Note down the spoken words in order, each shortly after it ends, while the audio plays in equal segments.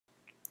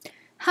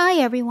Hi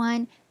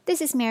everyone, this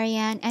is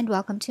Marianne and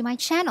welcome to my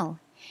channel.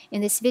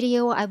 In this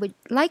video, I would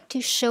like to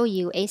show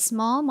you a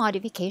small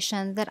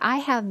modification that I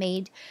have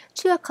made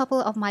to a couple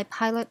of my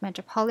Pilot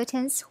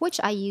Metropolitans which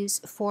I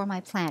use for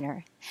my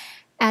planner.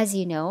 As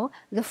you know,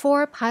 the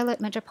four Pilot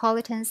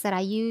Metropolitans that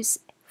I use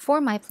for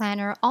my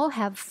planner all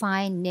have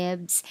fine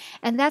nibs,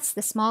 and that's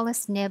the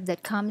smallest nib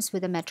that comes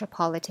with a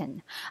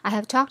Metropolitan. I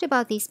have talked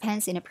about these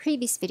pens in a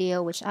previous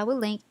video which I will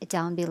link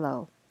down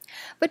below.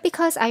 But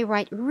because I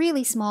write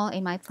really small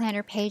in my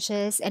planner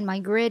pages and my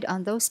grid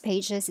on those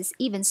pages is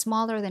even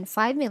smaller than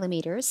 5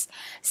 millimeters,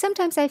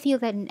 sometimes I feel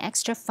that an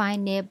extra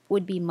fine nib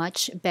would be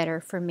much better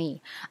for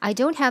me. I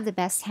don't have the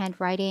best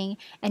handwriting,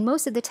 and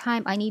most of the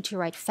time I need to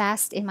write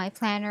fast in my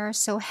planner,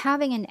 so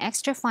having an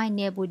extra fine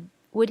nib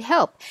would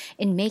help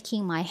in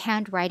making my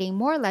handwriting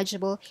more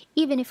legible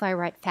even if I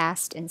write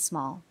fast and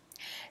small.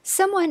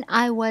 Someone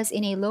I was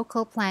in a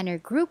local planner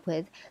group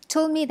with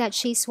told me that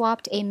she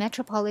swapped a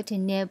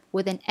Metropolitan nib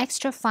with an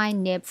extra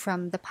fine nib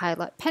from the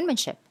Pilot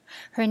penmanship.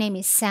 Her name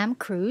is Sam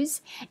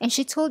Cruz, and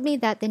she told me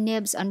that the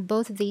nibs on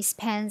both of these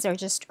pens are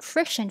just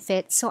friction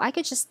fit, so I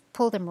could just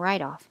pull them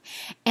right off.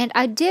 And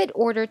I did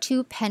order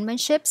two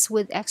penmanships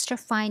with extra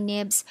fine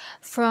nibs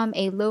from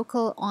a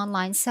local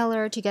online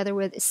seller together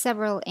with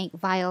several ink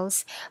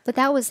vials, but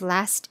that was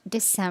last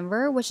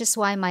December, which is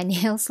why my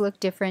nails look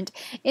different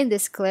in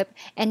this clip,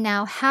 and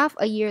now half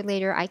a year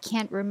later I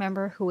can't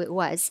remember who it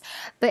was.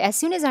 But as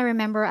soon as I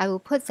remember, I will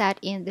put that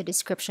in the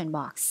description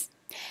box.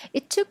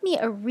 It took me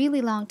a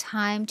really long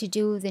time to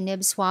do the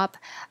nib swap.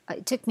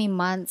 It took me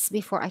months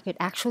before I could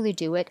actually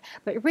do it,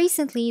 but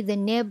recently the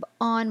nib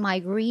on my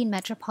green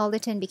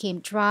Metropolitan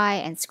became dry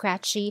and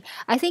scratchy.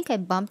 I think I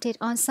bumped it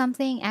on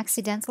something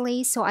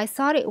accidentally, so I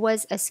thought it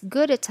was as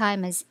good a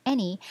time as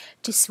any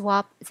to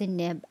swap the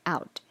nib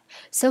out.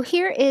 So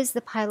here is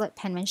the Pilot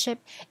penmanship.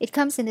 It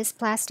comes in this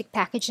plastic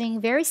packaging,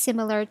 very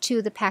similar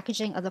to the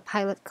packaging of the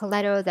Pilot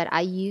Coletto that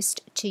I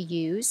used to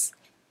use.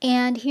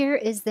 And here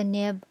is the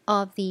nib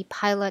of the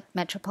Pilot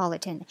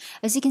Metropolitan.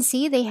 As you can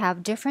see, they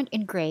have different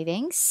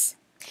engravings.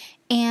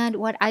 And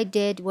what I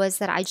did was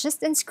that I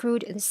just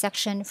unscrewed the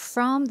section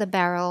from the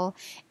barrel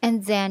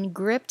and then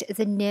gripped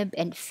the nib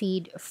and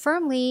feed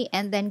firmly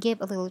and then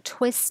gave a little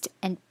twist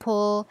and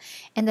pull,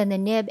 and then the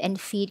nib and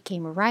feed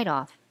came right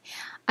off.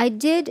 I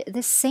did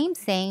the same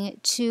thing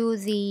to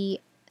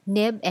the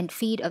nib and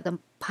feed of the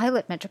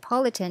Pilot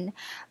Metropolitan,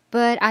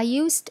 but I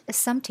used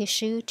some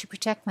tissue to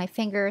protect my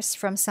fingers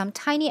from some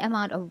tiny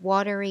amount of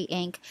watery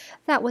ink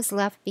that was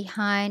left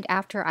behind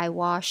after I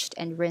washed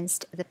and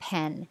rinsed the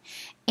pen.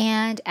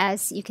 And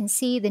as you can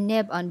see, the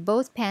nib on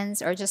both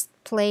pens are just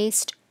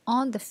placed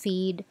on the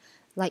feed,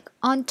 like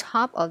on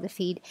top of the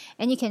feed,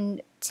 and you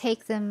can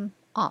take them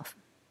off,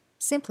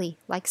 simply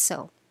like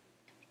so.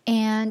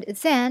 And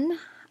then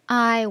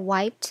I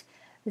wiped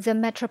the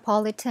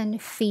Metropolitan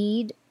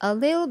feed a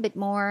little bit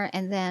more,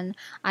 and then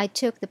I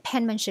took the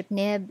penmanship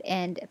nib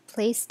and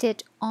placed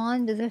it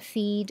on the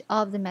feed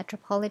of the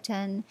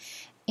Metropolitan,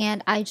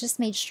 and I just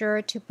made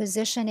sure to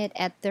position it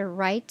at the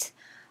right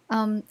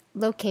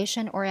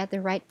location or at the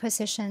right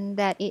position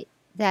that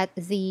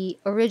the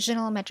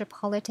original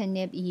Metropolitan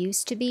nib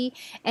used to be.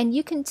 And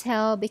you can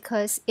tell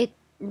because it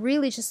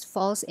really just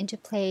falls into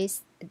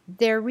place.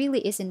 There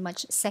really isn't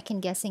much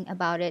second guessing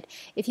about it.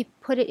 If you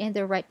put it in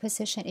the right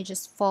position, it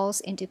just falls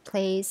into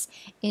place,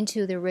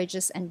 into the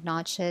ridges and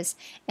notches.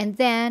 And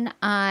then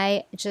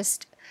I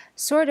just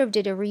sort of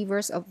did a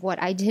reverse of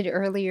what I did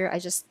earlier. I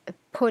just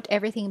put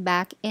everything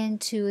back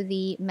into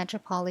the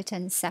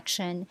Metropolitan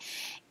section,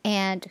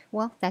 and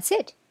well, that's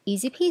it.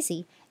 Easy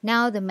peasy.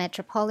 Now the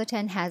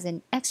Metropolitan has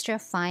an extra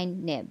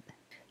fine nib.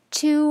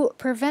 To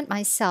prevent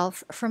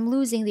myself from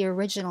losing the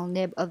original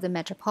nib of the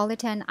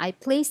Metropolitan, I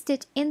placed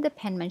it in the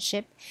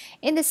penmanship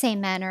in the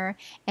same manner,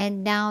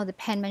 and now the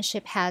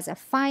penmanship has a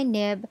fine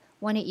nib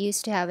when it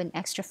used to have an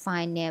extra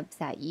fine nib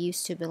that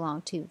used to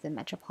belong to the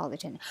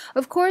Metropolitan.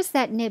 Of course,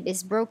 that nib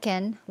is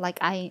broken, like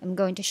I am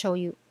going to show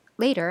you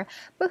later,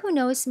 but who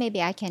knows,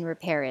 maybe I can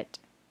repair it.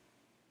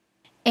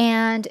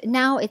 And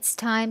now it's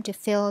time to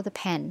fill the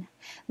pen.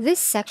 This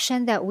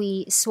section that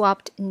we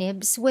swapped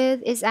nibs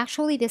with is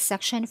actually the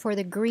section for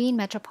the green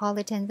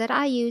Metropolitan that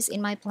I use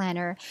in my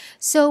planner.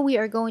 So we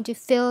are going to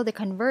fill the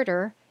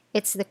converter,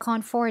 it's the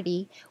Con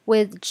 40,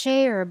 with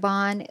J.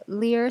 Urban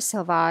Lire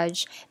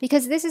Sauvage,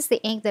 because this is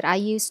the ink that I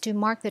use to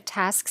mark the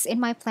tasks in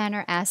my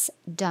planner as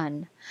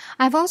done.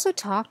 I've also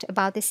talked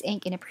about this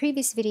ink in a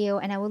previous video,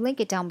 and I will link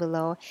it down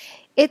below.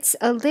 It's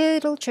a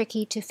little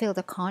tricky to fill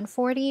the Con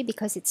 40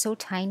 because it's so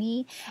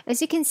tiny.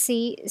 As you can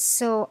see,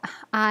 so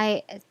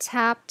I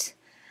tapped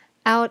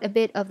out a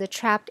bit of the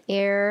trapped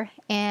air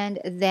and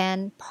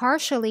then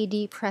partially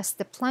depressed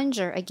the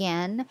plunger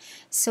again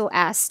so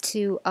as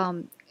to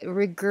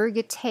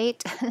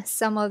regurgitate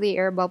some of the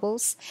air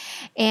bubbles,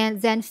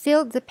 and then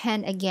filled the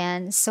pen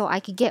again so I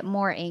could get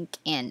more ink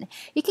in.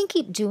 You can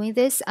keep doing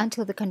this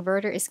until the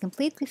converter is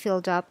completely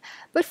filled up,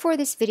 but for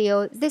this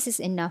video, this is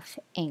enough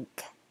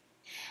ink.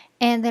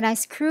 And then I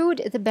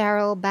screwed the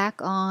barrel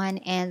back on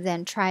and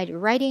then tried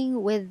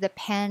writing with the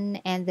pen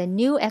and the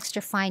new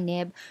extra fine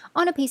nib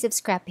on a piece of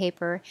scrap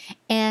paper.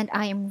 And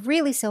I am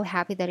really so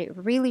happy that it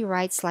really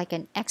writes like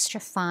an extra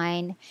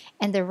fine,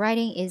 and the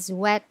writing is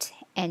wet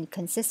and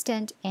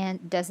consistent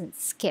and doesn't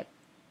skip.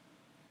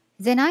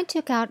 Then I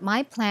took out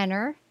my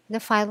planner, the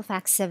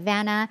Filofax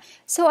Savannah,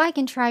 so I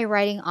can try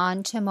writing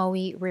on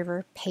Tomoe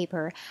River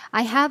paper.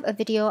 I have a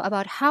video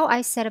about how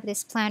I set up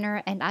this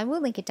planner and I will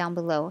link it down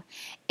below.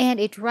 And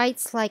it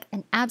writes like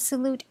an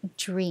absolute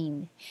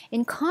dream.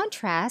 In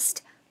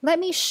contrast, let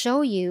me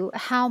show you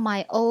how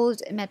my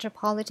old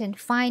Metropolitan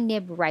fine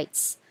nib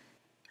writes.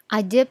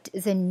 I dipped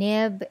the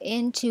nib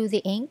into the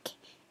ink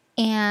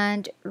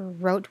and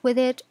wrote with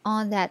it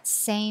on that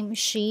same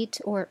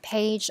sheet or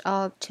page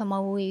of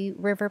Tomoe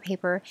River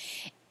paper,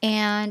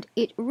 and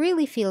it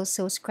really feels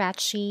so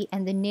scratchy,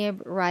 and the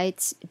nib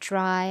writes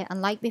dry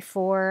unlike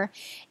before,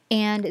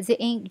 and the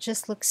ink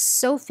just looks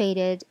so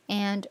faded.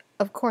 And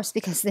of course,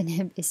 because the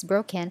nib is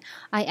broken,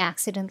 I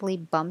accidentally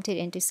bumped it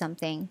into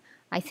something,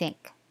 I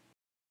think.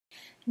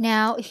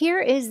 Now, here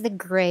is the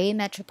gray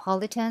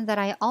Metropolitan that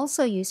I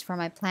also use for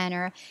my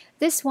planner.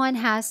 This one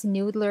has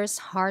Noodler's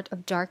Heart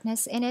of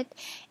Darkness in it,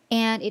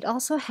 and it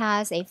also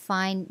has a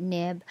fine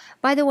nib.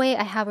 By the way,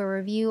 I have a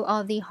review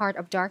of the Heart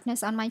of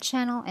Darkness on my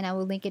channel, and I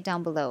will link it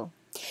down below.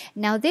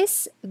 Now,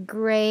 this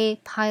gray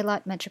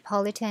Pilot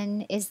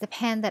Metropolitan is the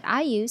pen that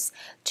I use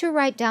to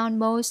write down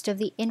most of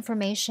the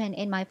information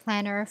in my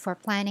planner for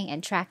planning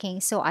and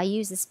tracking, so I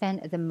use this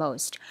pen the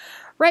most.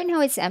 Right now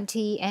it's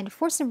empty, and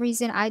for some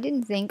reason I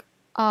didn't think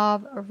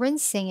of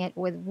rinsing it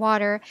with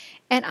water,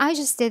 and I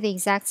just did the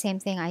exact same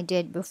thing I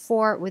did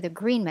before with the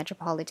green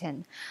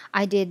Metropolitan.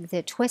 I did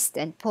the twist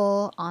and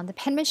pull on the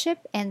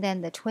penmanship and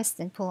then the twist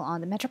and pull on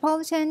the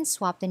Metropolitan,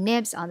 swap the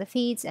nibs on the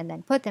feeds, and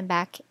then put them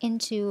back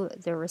into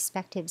the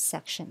respective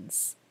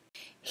sections.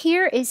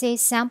 Here is a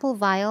sample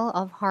vial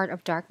of Heart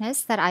of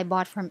Darkness that I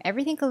bought from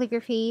Everything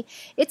Calligraphy.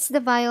 It's the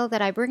vial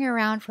that I bring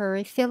around for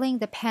refilling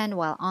the pen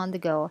while on the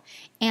go.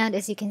 And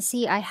as you can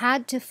see, I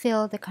had to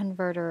fill the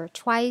converter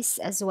twice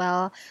as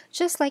well,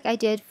 just like I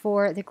did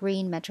for the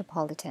green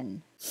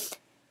Metropolitan.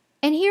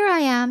 And here I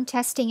am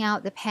testing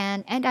out the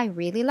pen, and I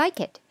really like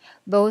it.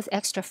 Both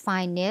extra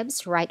fine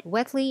nibs write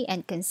wetly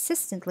and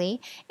consistently,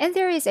 and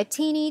there is a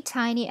teeny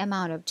tiny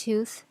amount of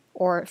tooth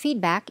or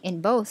feedback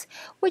in both,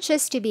 which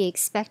is to be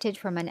expected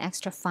from an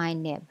extra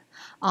fine nib.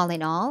 All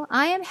in all,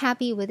 I am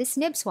happy with this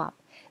nib swap.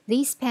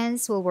 These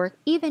pens will work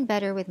even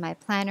better with my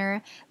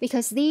planner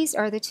because these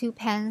are the two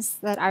pens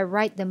that I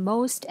write the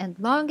most and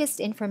longest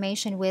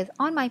information with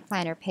on my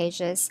planner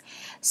pages.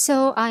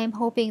 So I am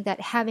hoping that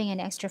having an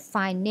extra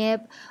fine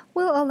nib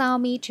will allow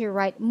me to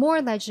write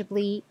more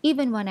legibly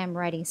even when I'm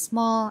writing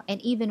small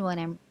and even when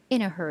I'm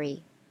in a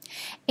hurry.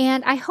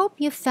 And I hope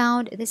you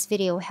found this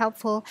video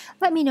helpful.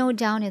 Let me know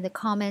down in the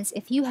comments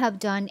if you have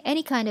done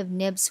any kind of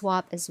nib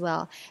swap as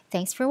well.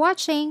 Thanks for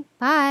watching.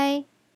 Bye!